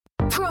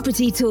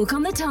Property Talk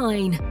on the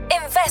Tyne.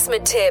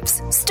 Investment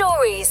tips,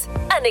 stories,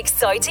 and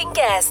exciting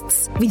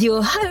guests with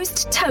your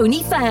host,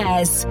 Tony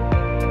Fairs.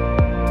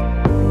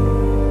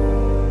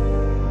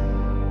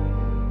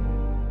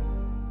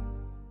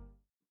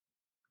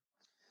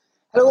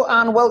 Hello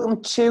and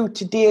welcome to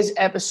today's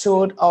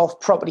episode of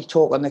Property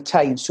Talk on the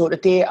Tyne. So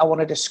today I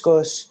want to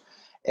discuss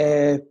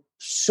a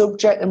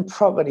subject in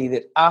property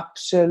that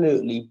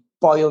absolutely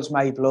boils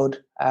my blood.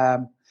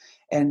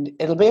 And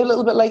it'll be a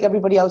little bit like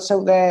everybody else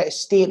out there.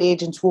 Estate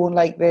agents won't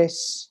like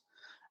this.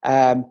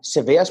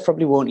 Surveyors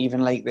probably won't even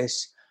like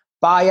this.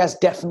 Buyers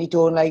definitely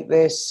don't like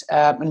this.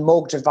 And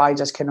mortgage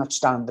advisors cannot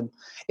stand them.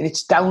 And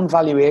it's down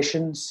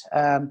valuations.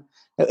 Now,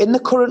 in the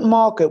current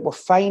market, we're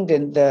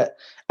finding that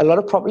a lot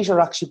of properties are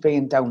actually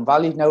being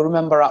downvalued. Now,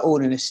 remember, I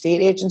own an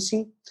estate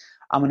agency.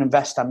 I'm an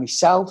investor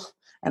myself,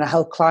 and I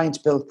help clients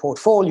build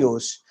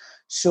portfolios.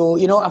 So,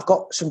 I've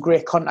got some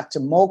great contacts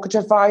in mortgage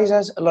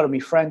advisors. A lot of my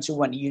friends who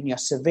went to uni are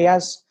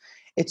surveyors.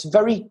 It's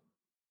very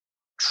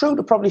true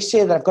to probably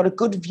say that I've got a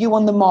good view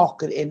on the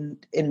market in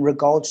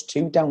regards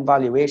to down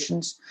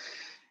valuations.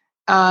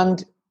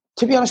 And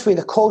to be honest with you,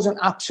 they're causing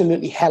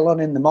absolutely hell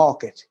on in the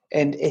market.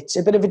 And it's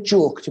a bit of a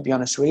joke, to be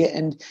honest with you.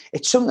 And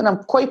it's something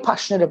I'm quite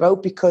passionate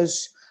about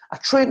because I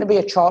trained to be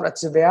a chartered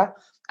surveyor.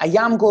 I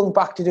am going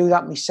back to do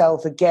that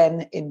myself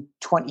again in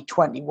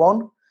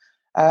 2021.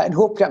 And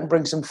hopefully I can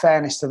bring some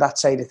fairness to that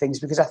side of things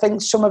because I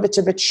think some of it's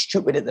a bit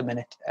stupid at the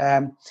minute.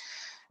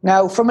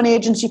 Now, from an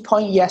agency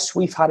point, yes,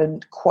 we've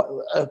had quite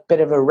a bit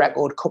of a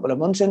record couple of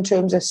months in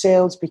terms of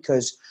sales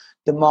because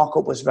the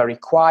market was very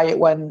quiet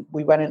when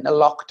we went into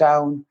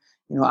lockdown.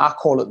 I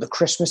call it the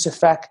Christmas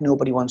effect.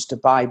 Nobody wants to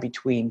buy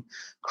between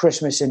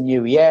Christmas and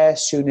New Year.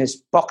 As soon as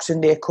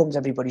Boxing Day comes,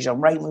 everybody's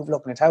on Rightmove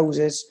looking at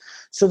houses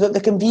so that they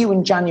can view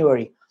in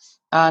January.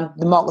 And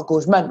the market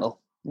goes mental.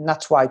 And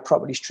that's why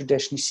property is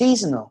traditionally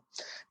seasonal.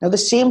 Now, the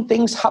same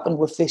things happened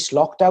with this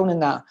lockdown in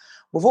that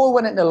we've all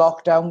went into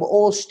lockdown. We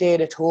all stayed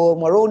at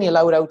home. We're only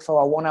allowed out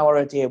for a 1 hour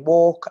a day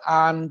walk.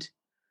 And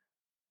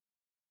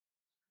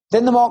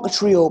then the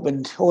market's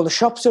reopened. All the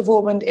shops have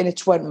opened and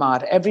it's went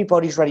mad.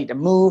 Everybody's ready to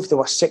move. They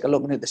were sick of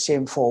looking at the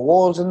same four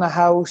walls in the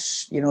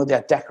house.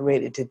 They're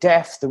decorated to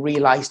death. They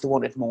realised they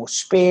wanted more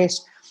space.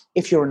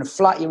 If you're in a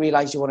flat, you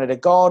realise you wanted a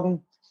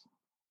garden.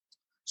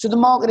 So the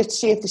market, it's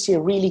safe to say,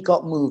 really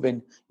got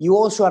moving. You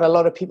also had a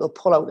lot of people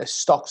pull out their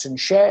stocks and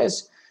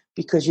shares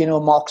because,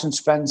 Marks and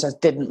Spencer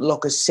didn't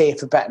look as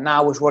safe a bet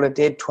now as what it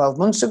did 12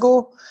 months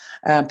ago.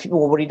 People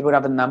were worried about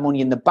having their money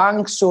in the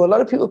bank. So a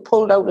lot of people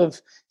pulled out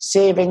of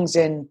savings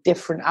in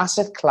different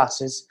asset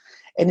classes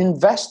and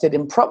invested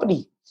in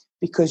property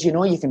because, you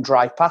can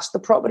drive past the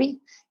property,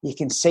 you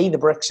can see the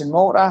bricks and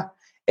mortar,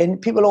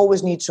 and people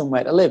always need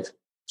somewhere to live.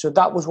 So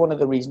that was one of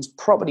the reasons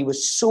property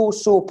was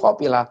so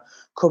popular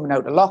coming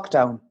out of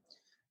lockdown.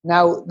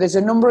 Now, there's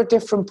a number of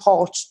different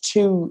parts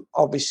to,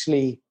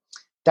 obviously,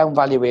 down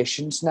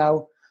valuations.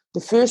 Now, the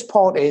first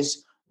part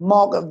is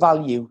market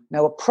value.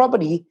 Now, a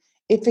property,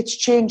 if it's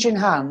changing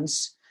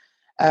hands,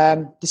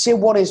 they say,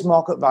 what is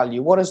market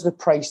value? What is the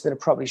price that a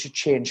property should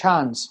change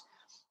hands?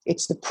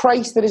 It's the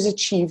price that is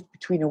achieved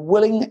between a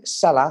willing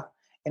seller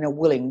and a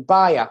willing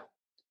buyer.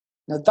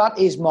 Now, that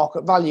is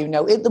market value.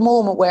 Now, at the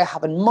moment, we're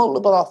having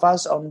multiple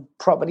offers on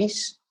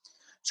properties.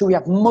 So we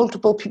have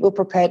multiple people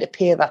prepared to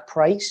pay that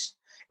price.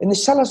 And the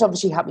seller's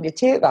obviously happy to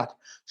take that.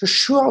 So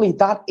surely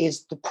that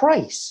is the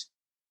price.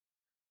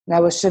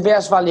 Now, a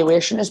surveyor's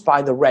valuation is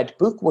by the Red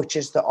Book, which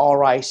is the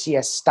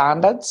RICS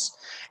standards.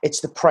 It's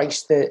the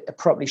price that a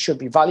property should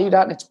be valued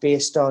at, and it's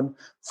based on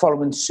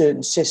following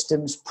certain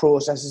systems,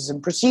 processes,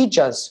 and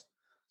procedures.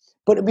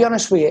 But to be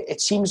honest with you, it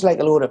seems like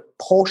a load of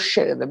horse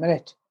shit at the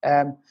minute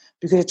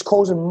because it's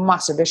causing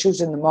massive issues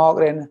in the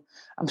market. And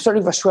I'm sorry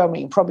if I swear, but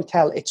you can probably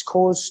tell it's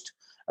caused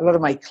a lot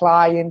of my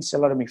clients, a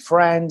lot of my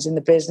friends in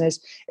the business.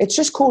 It's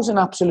just causing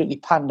absolutely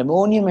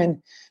pandemonium,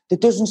 and there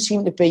doesn't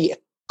seem to be a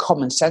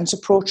common sense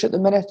approach at the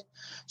minute.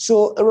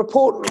 So a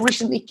report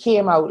recently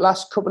came out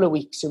last couple of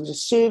weeks. It was a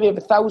survey of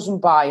 1,000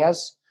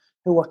 buyers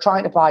who are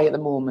trying to buy at the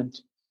moment.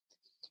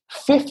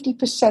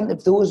 50%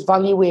 of those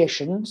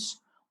valuations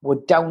were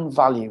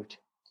downvalued.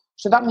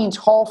 So that means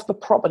half the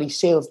property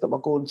sales that were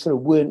going through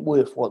weren't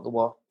worth what they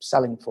were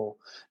selling for.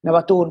 Now,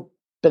 I don't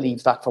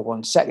believe that for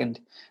 1 second.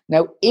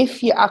 Now,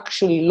 if you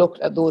actually looked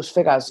at those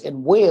figures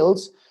in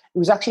Wales, it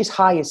was actually as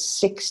high as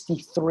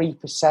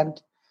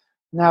 63%.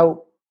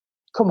 Now,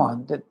 come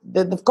on,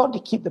 they've got to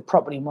keep the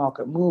property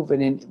market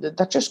moving, and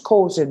they're just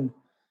causing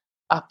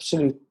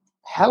absolute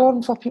hell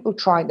on for people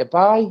trying to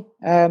buy.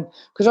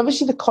 Because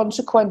obviously the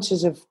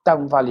consequences of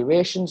down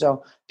valuations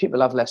are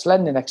people have less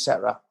lending,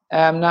 etc.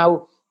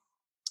 Now,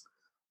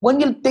 when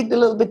you dig a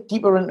little bit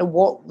deeper into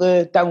what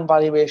the down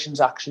valuations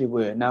actually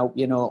were, now,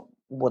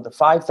 were the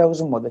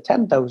 5,000, were the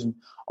 10,000,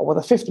 or were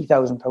the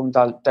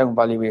 £50,000 down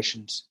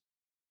valuations?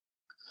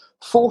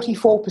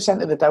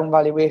 44% of the down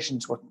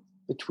valuations were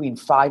between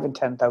 £5,000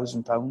 and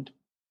 £10,000.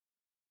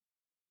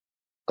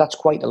 That's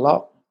quite a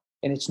lot.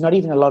 And it's not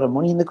even a lot of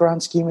money in the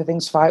grand scheme of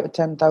things, 5,000 to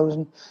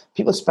 10,000.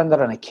 People spend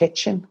that on a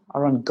kitchen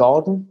or on a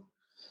garden.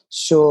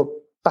 So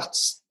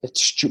it's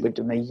stupid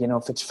to me. You know,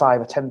 if it's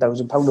 £5,000 or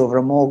 £10,000 over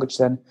a mortgage,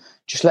 then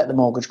just let the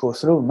mortgage go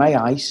through. In my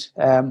eyes,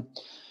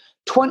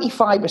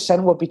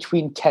 25% were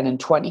between 10 and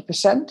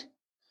 20%.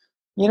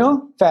 You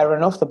know, fair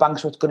enough. The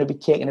banks were going to be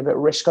taking a bit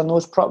of risk on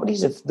those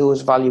properties if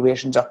those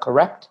valuations are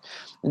correct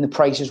and the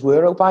prices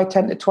were out by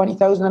 10 to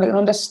 20,000. And I can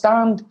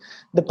understand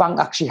the bank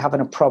actually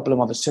having a problem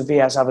or the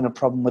surveyors having a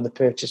problem with the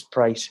purchase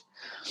price.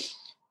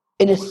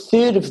 In a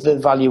third of the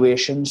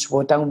valuations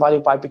were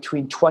downvalued by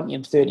between 20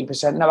 and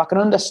 30%. Now, I can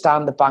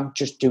understand the bank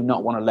just do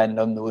not want to lend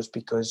on those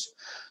because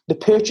the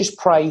purchase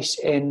price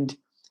and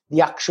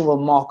the actual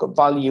market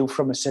value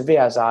from a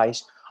surveyor's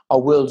eyes are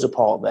worlds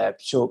apart there.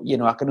 So, you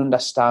know, I can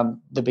understand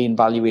there being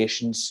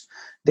valuations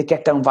that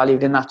get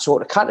downvalued in that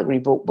sort of category.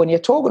 But when you're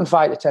talking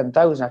 5 to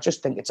 10,000, I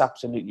just think it's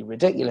absolutely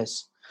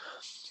ridiculous.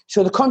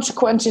 So the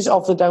consequences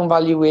of the down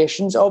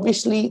valuations,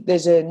 obviously,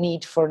 there's a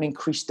need for an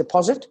increased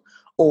deposit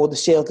or the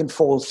sale can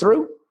fall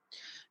through.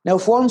 Now,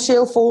 if one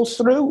sale falls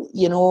through,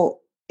 you know,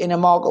 in a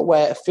market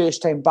where a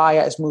first-time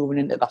buyer is moving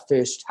into their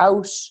first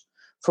house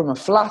from a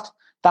flat,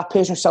 that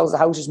person who sells the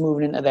house is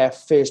moving into their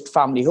first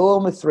family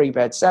home, a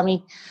 3-bed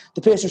semi.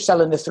 The person who's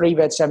selling the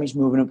 3-bed semi is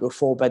moving up to a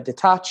 4-bed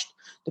detached.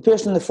 The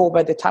person in the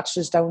 4-bed detached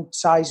is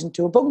downsizing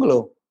to a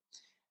bungalow.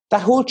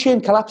 That whole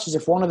chain collapses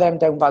if one of them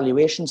down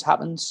valuations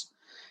happens.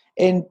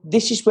 And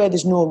this is where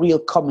there's no real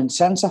common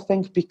sense, I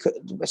think, because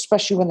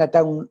especially when they're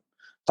down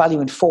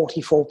valuing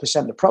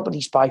 44% of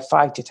properties by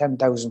 £5,000 to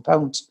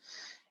 £10,000.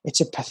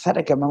 It's a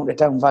pathetic amount of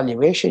down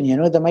valuation. You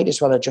know, they might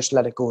as well have just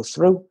let it go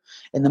through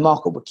and the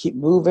market would keep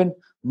moving.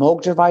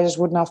 Mortgage advisors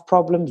wouldn't have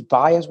problems.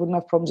 Buyers wouldn't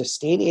have problems.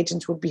 Estate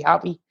agents would be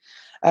happy.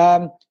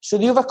 So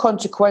the other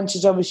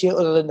consequences, obviously,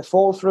 other than the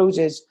fall throughs,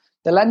 is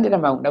the lending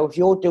amount. Now, if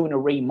you're doing a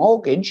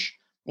remortgage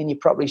and your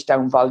property's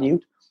down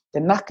valued,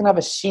 then that can have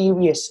a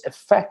serious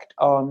effect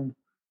on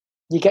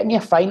you getting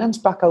your finance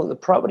back out of the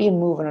property and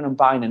moving on and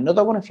buying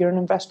another one if you're an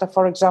investor,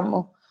 for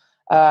example.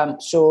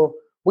 So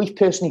we've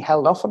personally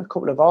held off on a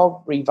couple of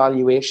our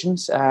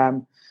revaluations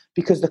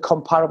because the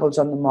comparables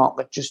on the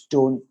market just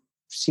don't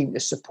seem to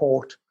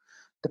support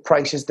the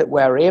prices that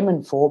we're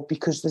aiming for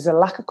because there's a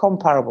lack of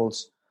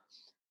comparables.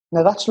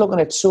 Now, that's looking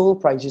at sold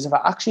prices. If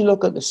I actually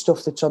look at the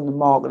stuff that's on the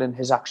market and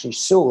has actually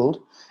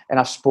sold, and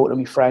I've spoken to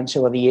my friends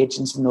who are the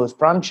agents in those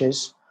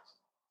branches,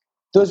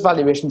 those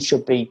valuations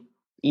should be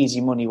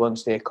easy money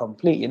once they're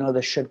complete. You know,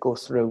 they should go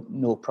through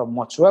no problem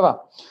whatsoever.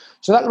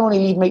 So that can only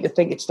lead me to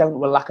think it's down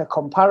to a lack of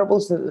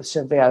comparables that the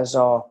surveyors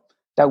are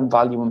down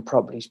valuing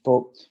properties,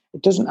 but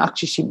it doesn't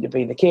actually seem to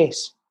be the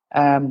case.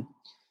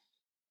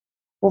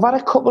 We've had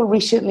a couple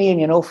recently, and,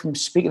 you know, from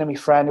speaking to my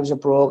friend who's a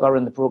broker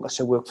and the brokers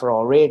who work for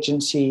our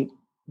agency,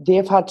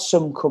 they've had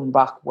some come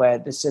back where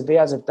the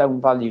surveyors have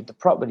downvalued the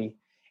property.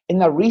 And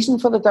the reason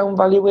for the down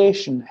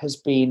valuation has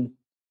been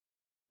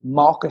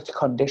market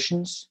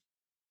conditions.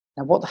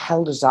 Now, what the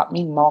hell does that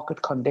mean,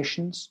 market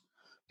conditions?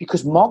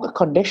 Because market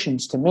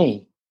conditions, to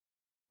me,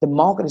 the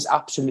market is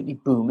absolutely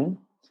booming.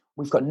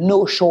 We've got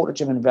no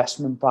shortage of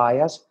investment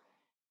buyers.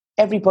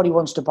 Everybody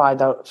wants to buy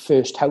their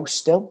first house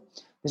still.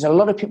 There's a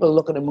lot of people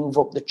looking to move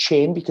up the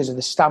chain because of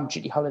the stamp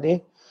duty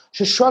holiday.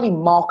 So surely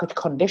market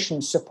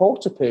conditions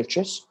support a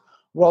purchase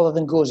rather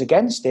than goes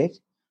against it.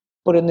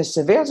 But in the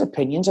surveyor's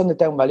opinions and the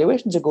down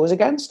valuations, it goes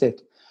against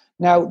it.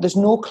 Now, there's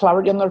no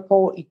clarity on the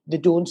report. They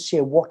don't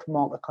say what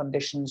market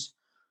conditions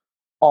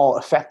are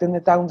affecting the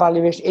down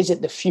valuation. Is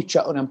it the future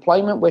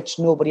unemployment, which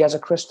nobody has a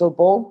crystal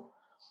ball?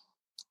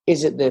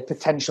 Is it the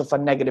potential for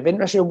negative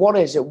interest rate? What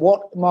is it?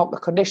 What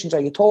market conditions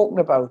are you talking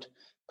about?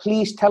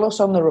 Please tell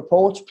us on the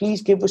reports.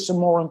 Please give us some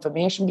more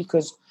information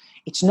because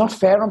it's not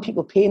fair on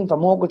people paying for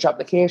mortgage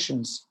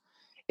applications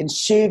and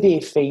survey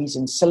fees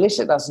and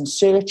solicitors and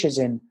searches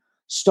and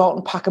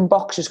starting packing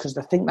boxes because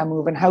they think they're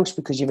moving house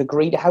because you've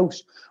agreed a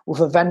house with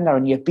a vendor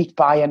and you've beat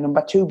buyer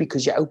number 2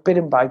 because you outbid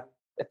him by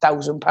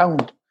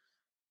 £1,000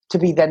 to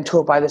be then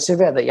told by the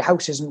surveyor that your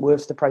house isn't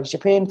worth the price you're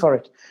paying for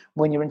it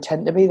when you're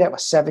intending to be there for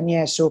 7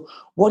 years. So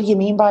what do you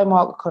mean by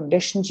market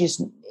conditions?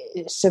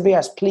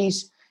 Surveyors,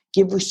 please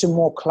give us some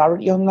more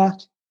clarity on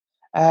that.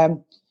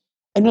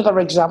 Another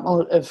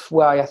example of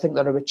where I think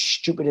they're a bit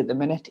stupid at the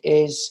minute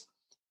is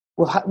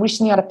we've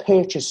recently had a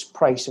purchase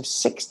price of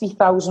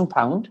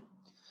 £60,000.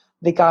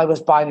 The guy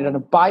was buying it on a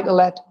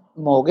buy-to-let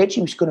mortgage.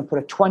 He was going to put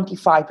a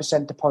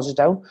 25% deposit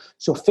down,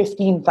 so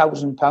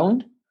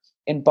 £15,000,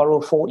 and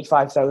borrow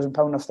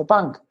 £45,000 off the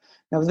bank.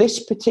 Now,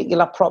 this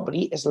particular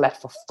property is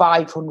let for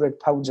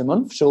 £500 a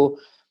month, so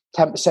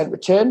 10%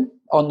 return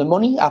on the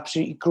money,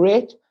 absolutely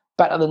great.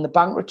 Better than the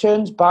bank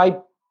returns by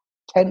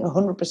 10 to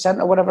 100%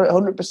 or whatever,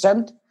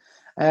 100%.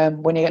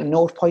 When you get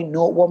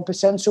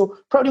 0.01%. So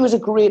probably was a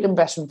great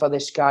investment for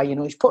this guy. You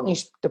know, he's putting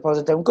his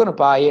deposit down, going to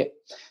buy it.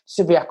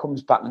 Surveyor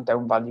comes back and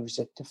down values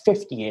it to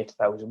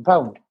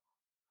 £58,000.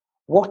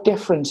 What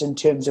difference in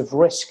terms of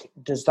risk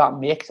does that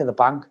make to the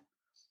bank?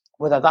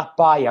 Whether that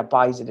buyer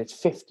buys it at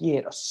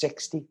 58 or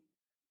 60,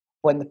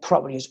 when the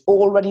property is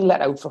already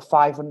let out for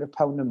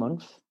 £500 a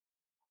month,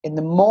 and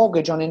the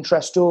mortgage on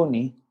interest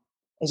only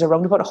is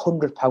around about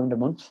 £100 a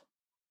month.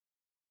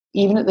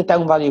 Even at the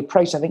down value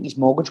price, I think his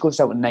mortgage goes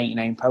out at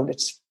 £99.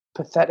 It's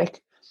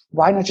pathetic.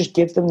 Why not just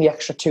give them the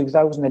extra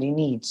 2,000 that he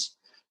needs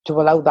to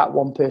allow that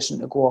one person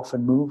to go off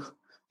and move?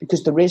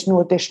 Because there is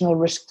no additional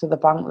risk to the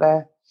bank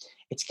there.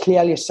 It's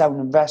clearly a sound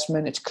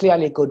investment. It's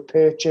clearly a good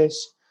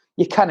purchase.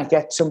 You cannot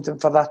get something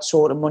for that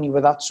sort of money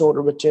with that sort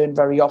of return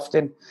very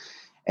often.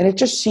 And it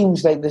just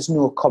seems like there's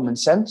no common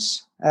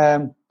sense.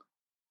 I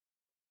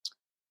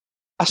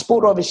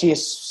spoke obviously a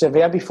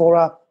surveyor before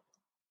I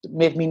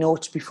made me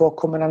notes before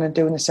coming on and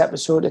doing this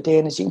episode today.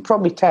 And as you can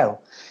probably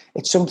tell,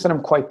 it's something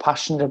I'm quite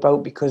passionate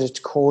about because it's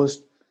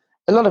caused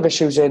a lot of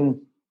issues in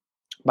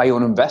my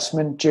own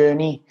investment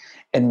journey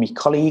and my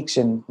colleagues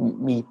and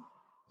me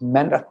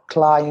mentor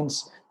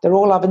clients. They're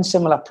all having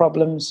similar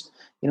problems.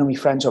 You know, my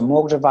friends are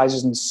mortgage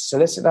advisors and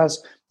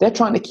solicitors. They're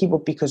trying to keep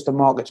up because the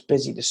market's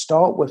busy to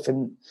start with.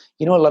 And,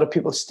 you know, a lot of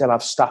people still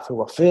have staff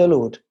who are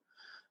furloughed.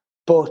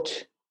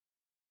 But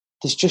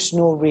there's just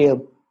no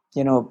real,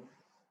 you know,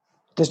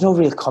 there's no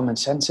real common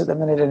sense at the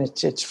minute. And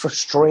it's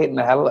frustrating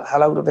the hell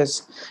out of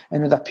us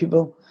and other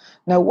people.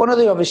 Now, one of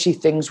the obviously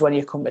things when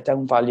you come to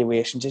down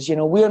valuations is, you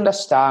know, we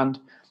understand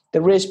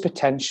there is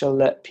potential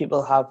that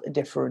people have a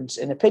difference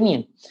in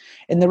opinion.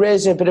 And there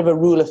is a bit of a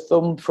rule of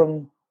thumb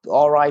from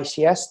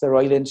RICS, the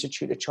Royal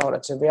Institute of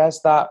Chartered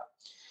Surveyors, that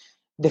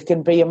there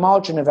can be a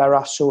margin of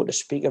error, so to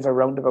speak, of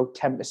around about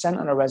 10%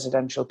 on a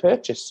residential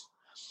purchase.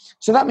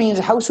 So that means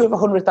a house worth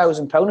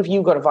 £100,000, if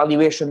you got a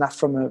valuation that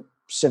from a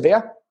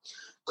surveyor,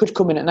 could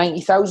come in at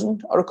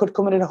 90,000 or it could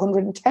come in at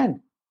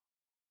 110.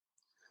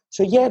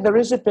 So yeah, there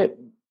is a bit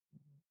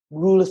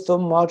rule of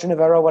thumb, margin of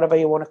error, whatever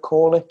you want to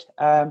call it.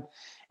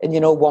 And, you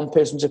know, one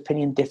person's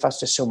opinion differs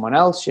to someone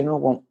else. You know,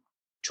 won't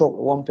talk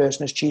to one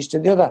person as cheese to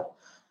the other.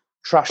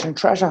 Trash and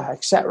treasure,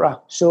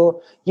 etc.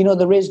 So, you know,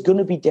 there is going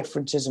to be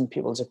differences in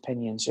people's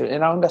opinions.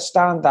 And I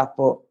understand that,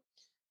 but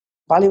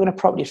valuing a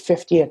property at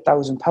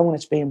 £58,000,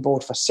 it's being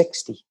bought for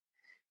 60.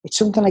 It's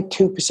something like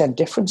 2%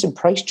 difference in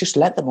price. Just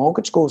let the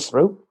mortgage go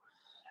through.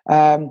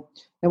 Now,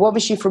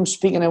 obviously, from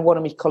speaking to one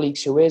of my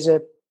colleagues who is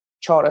a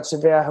chartered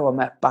surveyor who I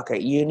met back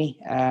at uni,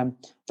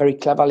 very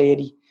clever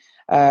lady.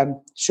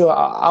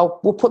 So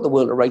we'll put the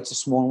world to rights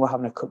this morning. We're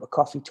having a cup of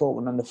coffee,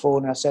 talking on the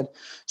phone. And I said,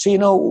 so, you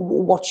know,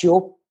 what's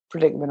your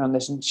predicament on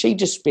this? And she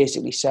just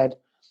basically said,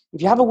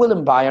 if you have a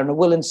willing buyer and a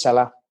willing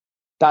seller,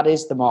 that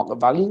is the market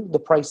value, the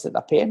price that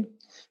they're paying,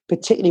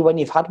 particularly when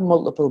you've had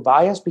multiple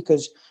buyers,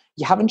 because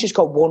you haven't just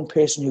got one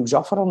person who's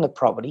offered on the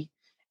property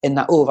and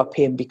they're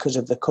overpaying because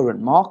of the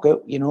current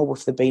market, you know,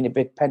 with there being a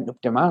bit pent-up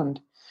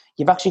demand.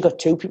 You've actually got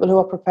two people who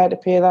are prepared to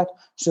pay that.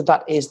 So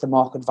that is the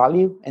market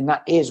value. And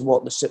that is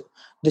what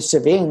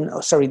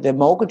the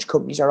mortgage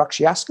companies are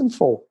actually asking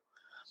for.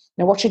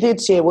 Now, what she did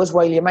say was,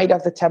 while you might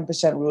have the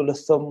 10% rule of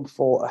thumb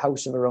for a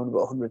house of around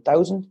about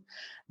 100,000,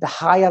 the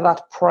higher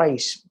that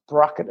price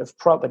bracket of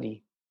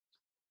property,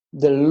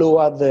 the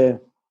lower the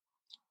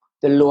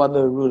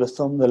rule of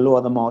thumb, the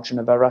lower the margin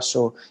of error.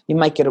 So you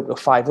might get up to a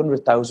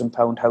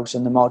 £500,000 house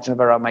and the margin of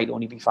error might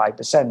only be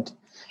 5%.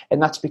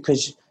 And that's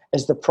because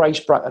as the price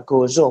bracket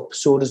goes up,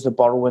 so does the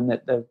borrowing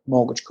that the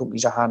mortgage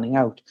companies are handing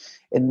out.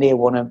 And they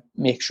want to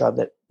make sure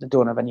that they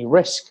don't have any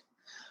risk.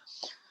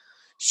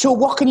 So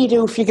what can you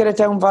do if you get a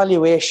down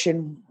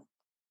valuation?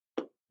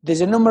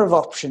 There's a number of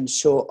options.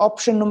 So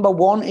option number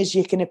one is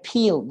you can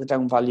appeal the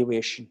down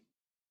valuation.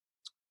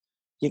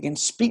 You can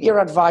speak to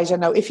your advisor.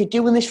 Now, if you're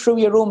doing this through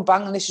your own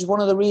bank, and this is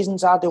one of the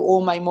reasons I do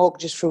all my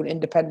mortgages through an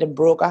independent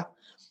broker,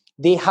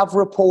 they have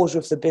rapport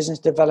with the business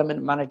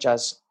development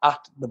managers at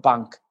the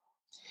bank.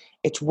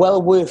 It's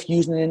well worth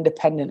using an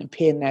independent and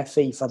paying their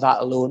fee for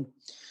that alone.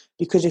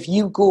 Because if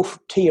you go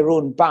to your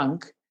own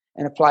bank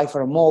and apply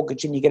for a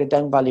mortgage and you get a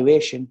down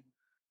valuation,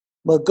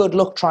 well, good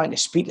luck trying to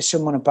speak to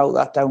someone about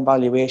that down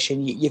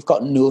valuation. You've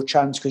got no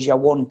chance because you're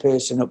one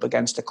person up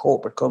against a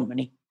corporate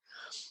company.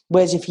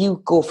 Whereas if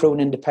you go through an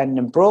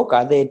independent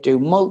broker, they do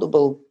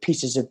multiple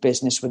pieces of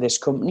business with this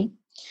company.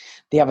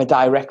 They have a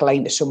direct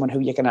line to someone who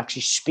you can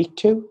actually speak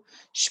to,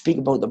 speak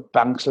about the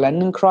bank's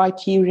lending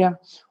criteria,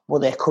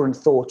 what their current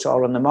thoughts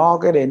are on the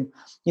market, and,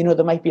 you know,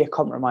 there might be a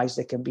compromise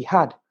that can be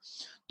had.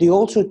 They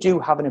also do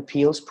have an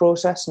appeals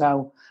process.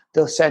 Now,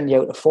 they'll send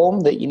you out a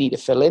form that you need to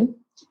fill in,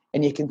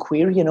 and you can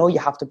query, you know, you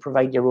have to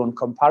provide your own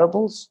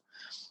comparables.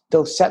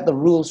 They'll set the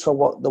rules for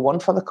what they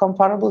want for the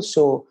comparables.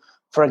 So,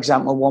 for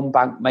example, one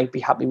bank might be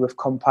happy with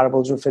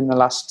comparables within the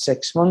last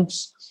 6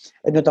 months.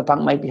 Another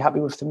bank might be happy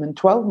with them in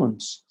 12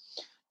 months.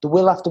 There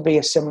will have to be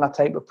a similar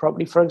type of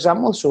property, for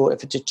example. So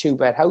if it's a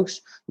 2-bed house,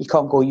 you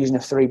can't go using a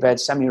 3-bed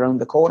semi around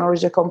the corner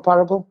as a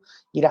comparable.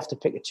 You'd have to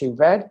pick a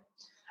 2-bed.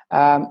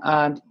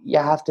 And you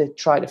have to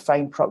try to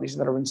find properties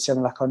that are in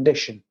similar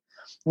condition.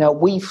 Now,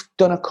 we've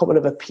done a couple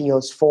of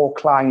appeals for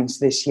clients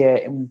this year,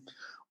 and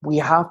we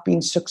have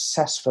been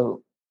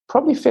successful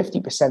probably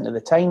 50% of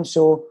the time.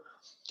 So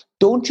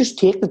don't just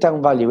take the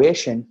down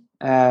valuation,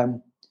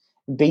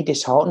 be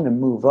disheartened and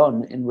move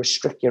on and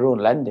restrict your own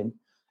lending.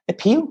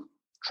 Appeal.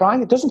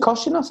 Try. It doesn't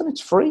cost you nothing. It's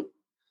free.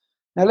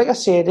 Now, like I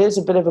say, it is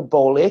a bit of a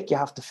ball ache. You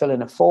have to fill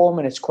in a form,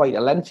 and it's quite a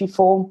lengthy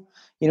form.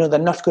 You know, they're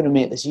not going to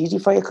make this easy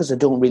for you because they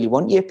don't really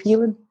want you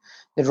appealing.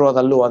 They'd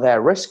rather lower their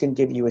risk and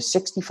give you a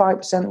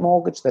 65%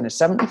 mortgage than a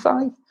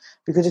 75%.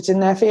 because it's in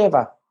their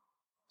favour.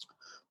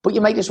 But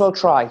you might as well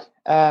try.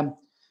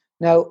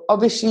 Now,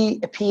 obviously,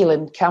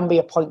 appealing can be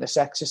a pointless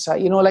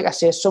exercise. Like I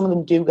say, some of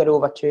them do get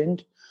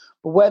overturned.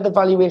 But where the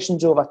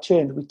valuation's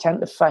overturned, we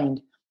tend to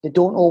find they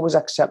don't always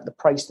accept the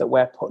price that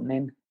we're putting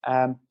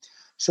in.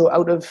 So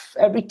out of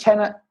every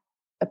 10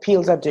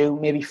 appeals I do,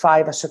 maybe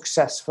 5 are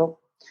successful.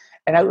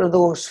 And out of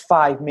those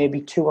 5,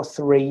 maybe 2 or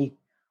 3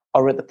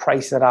 are at the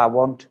price that I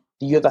want.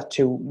 The other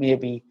 2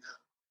 maybe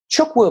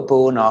chuck with a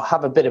bone or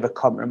have a bit of a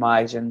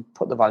compromise and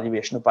put the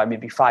valuation up by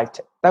maybe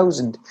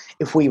 5,000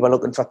 if we were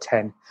looking for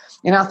 10.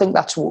 And I think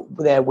that's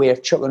their way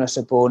of chucking us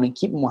a bone and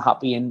keeping us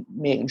happy and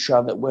making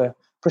sure that we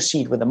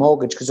proceed with the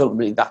mortgage, because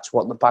ultimately that's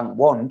what the bank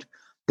want.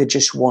 They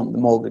just want the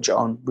mortgage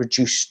on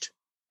reduced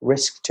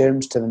risk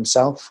terms to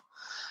themselves.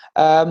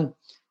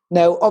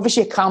 Now,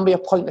 obviously, it can be a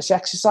pointless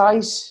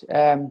exercise.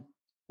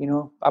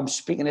 I'm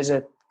speaking as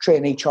a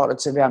trainee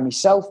chartered surveyor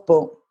myself,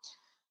 but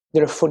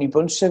they're a funny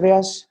bunch,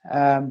 surveyors.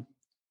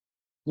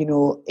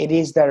 It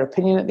is their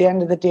opinion at the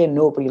end of the day.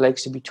 Nobody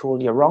likes to be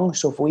told you're wrong.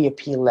 So if we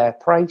appeal their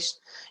price,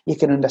 you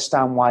can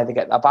understand why they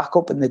get their back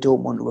up and they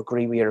don't want to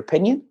agree with your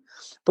opinion.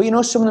 But,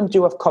 some of them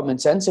do have common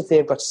sense. If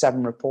they've got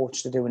 7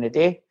 reports to do in a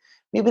day,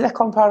 maybe their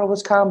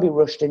comparables can be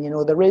rushed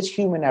and, there is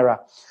human error.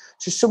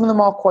 So some of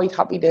them are quite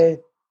happy to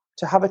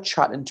have a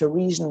chat and to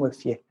reason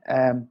with you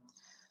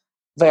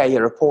via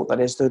your report, that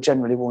is. They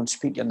generally won't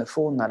speak to you on the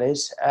phone, that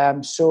is.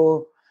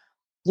 So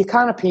you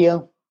can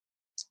appeal.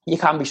 You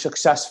can be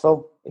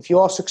successful. If you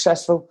are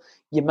successful,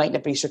 you might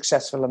not be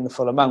successful in the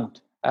full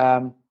amount.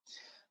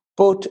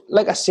 But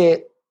like I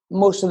say,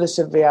 most of the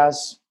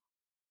surveyors,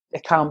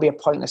 it can be a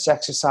pointless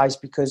exercise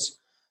because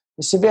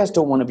the surveyors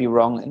don't want to be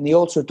wrong, and they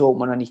also don't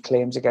want any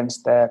claims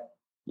against their,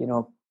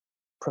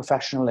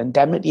 professional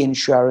indemnity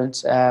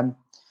insurance. And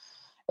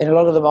a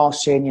lot of them are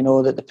saying,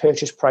 that the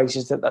purchase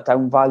prices that they're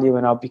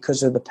downvaluing are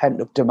because of the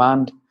pent-up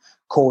demand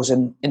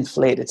causing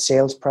inflated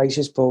sales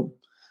prices. But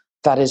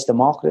that is the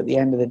market at the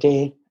end of the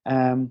day.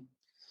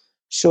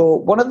 So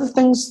one of the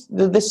things,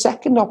 the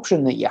second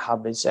option that you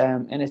have is,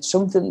 and it's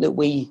something that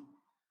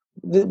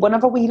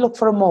whenever we look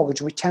for a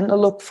mortgage, we tend to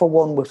look for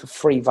one with a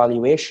free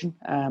valuation,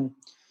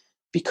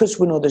 because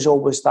we know there's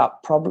always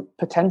that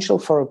potential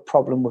for a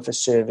problem with a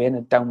survey and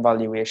a down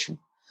valuation.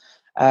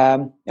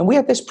 And we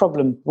had this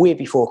problem way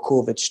before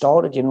COVID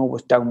started,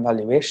 with down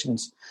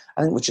valuations.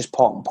 I think it was just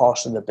part and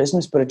parcel of the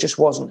business, but it just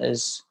wasn't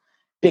as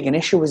big an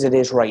issue as it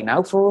is right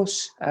now for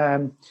us.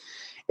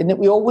 In that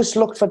we always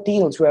looked for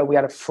deals where we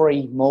had a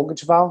free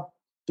mortgage val,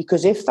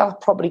 because if that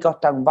property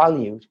got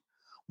downvalued,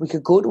 we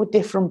could go to a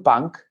different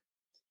bank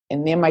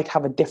and they might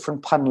have a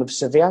different panel of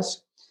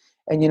surveyors.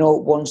 And,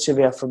 one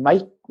surveyor from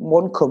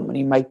one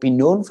company might be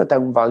known for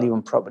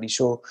downvaluing property.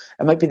 So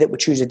it might be that we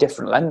choose a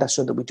different lender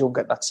so that we don't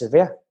get that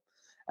surveyor.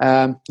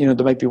 There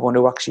might be one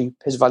who actually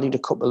has valued a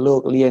couple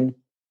locally and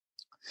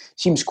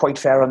seems quite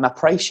fair on that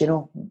price,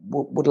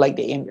 would like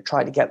to aim to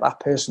try to get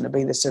that person to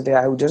be the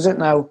surveyor who does it.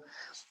 Now,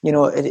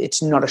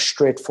 it's not a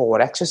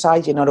straightforward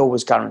exercise. You're not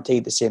always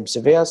guaranteed the same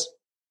surveyors.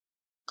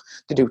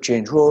 They do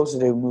change roles,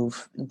 they do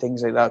move and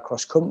things like that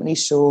across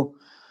companies. So,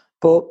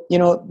 but,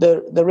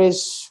 there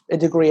is a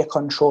degree of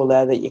control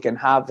there that you can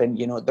have. And,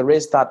 there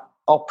is that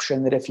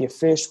option that if your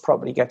first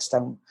property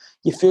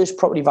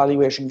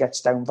valuation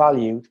gets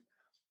downvalued,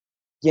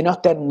 you're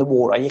not dead in the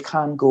water. You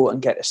can go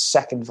and get a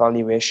second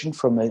valuation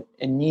from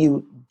a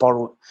new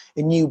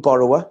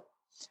borrower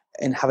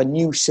and have a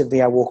new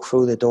surveyor walk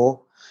through the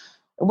door.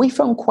 And we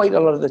found quite a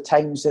lot of the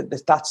times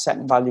that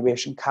second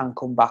valuation can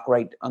come back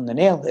right on the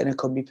nail and it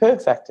could be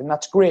perfect. And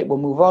that's great. We'll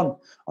move on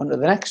to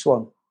the next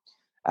one.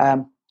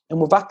 And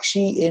we've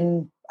actually,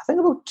 in, I think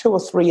about 2 or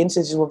 3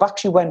 instances, we've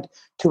actually went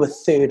to a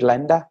third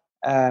lender.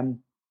 And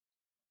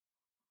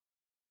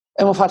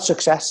we've had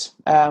success.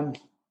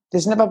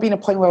 There's never been a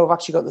point where we've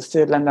actually got the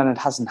third lender and it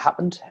hasn't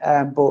happened.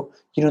 But,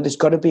 there's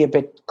got to be a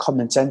bit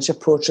common sense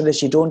approach to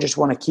this. You don't just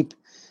want to keep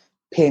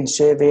paying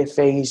survey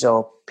fees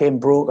or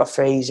paying broker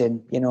fees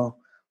and,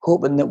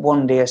 hoping that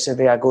one day a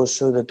surveyor goes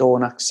through the door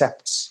and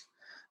accepts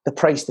the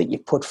price that you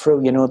put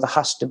through. You have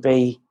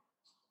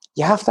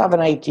to have an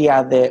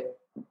idea that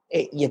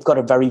you've got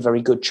a very,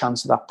 very good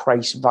chance of that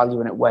price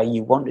valuing it where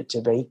you want it to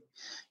be.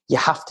 You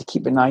have to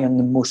keep an eye on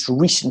the most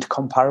recent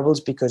comparables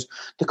because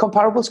the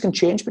comparables can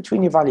change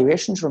between your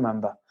valuations,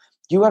 remember.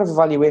 You have a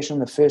valuation on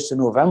the 1st of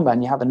November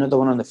and you have another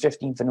one on the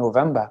 15th of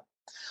November.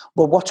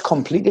 Well, what's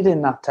completed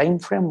in that time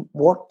frame?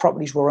 What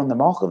properties were on the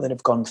market that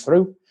have gone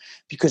through?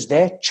 Because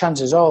their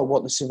chances are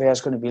what the surveyor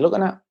is going to be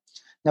looking at.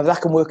 Now, that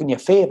can work in your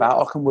favour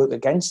or can work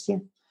against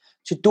you.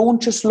 So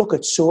don't just look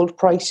at sold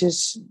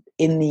prices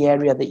in the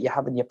area that you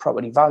have in your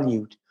property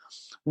valued.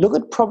 Look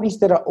at properties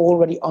that are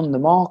already on the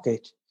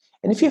market.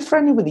 And if you're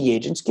friendly with the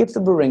agents, give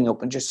them a ring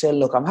up and just say,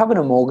 look, I'm having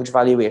a mortgage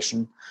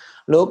valuation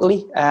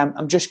locally.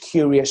 I'm just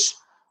curious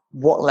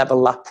what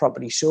level that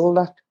property sold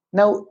at.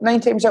 Now,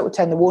 9 times out of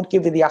 10, they won't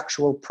give you the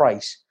actual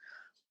price.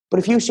 But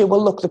if you say,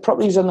 well, look, the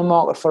property's on the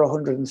market for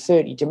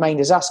 130, do you mind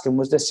us asking,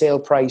 was the sale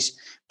price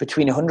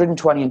between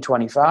 120 and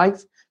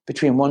 25,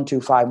 between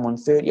 125 and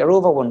 130, or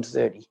over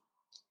 130?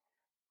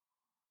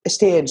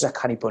 estate agents are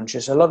canny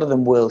bunches. A lot of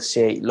them will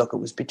say, look, it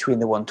was between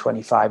the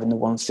 125 and the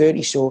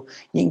 130. So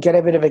you can get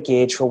a bit of a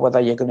gauge for whether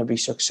you're going to be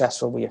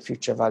successful with your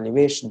future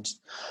valuations.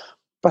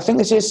 But I think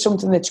this is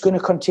something that's going to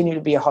continue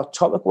to be a hot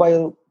topic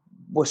while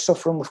we're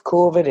suffering with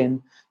COVID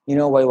and,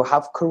 while we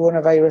have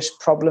coronavirus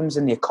problems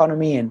in the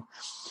economy and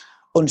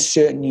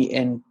uncertainty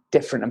in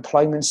different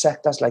employment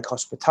sectors like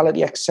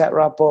hospitality,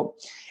 etc. But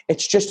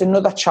it's just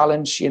another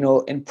challenge.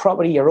 In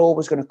property, you're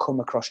always going to come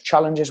across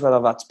challenges, whether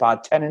that's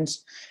bad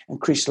tenants,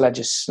 increased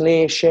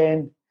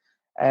legislation,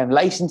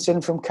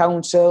 licensing from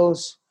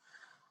councils,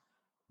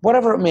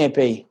 whatever it may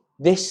be.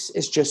 This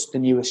is just the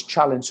newest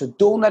challenge. So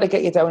don't let it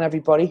get you down,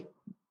 everybody.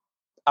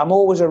 I'm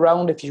always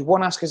around if you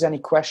want to ask us any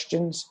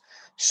questions,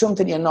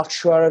 something you're not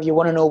sure of, you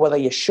want to know whether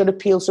you should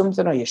appeal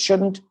something or you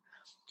shouldn't,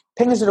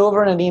 ping us it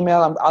over in an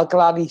email. I'll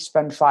gladly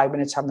spend 5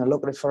 minutes having a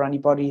look at it for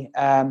anybody.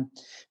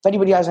 If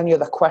anybody has any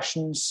other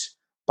questions,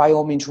 by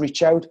all means,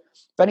 reach out.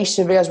 If any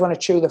surveyors want to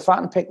chew the fat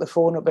and pick the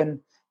phone up and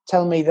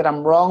tell me that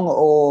I'm wrong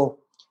or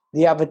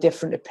they have a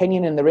different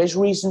opinion and there is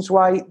reasons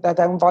why they're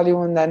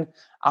downvaluing, then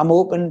I'm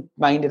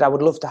open-minded. I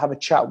would love to have a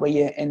chat with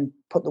you and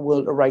put the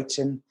world to rights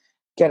and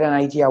get an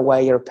idea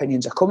where your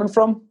opinions are coming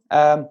from.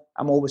 I'm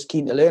always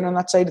keen to learn on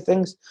that side of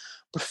things.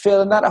 But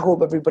failing that, I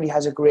hope everybody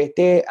has a great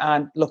day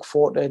and look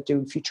forward to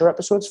doing future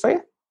episodes for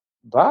you.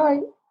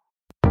 Bye.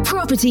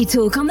 Property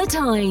Talk on the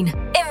Tyne.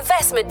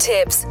 Investment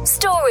tips,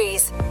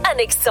 stories, and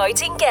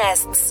exciting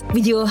guests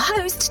with your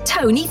host,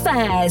 Tony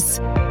Fairs.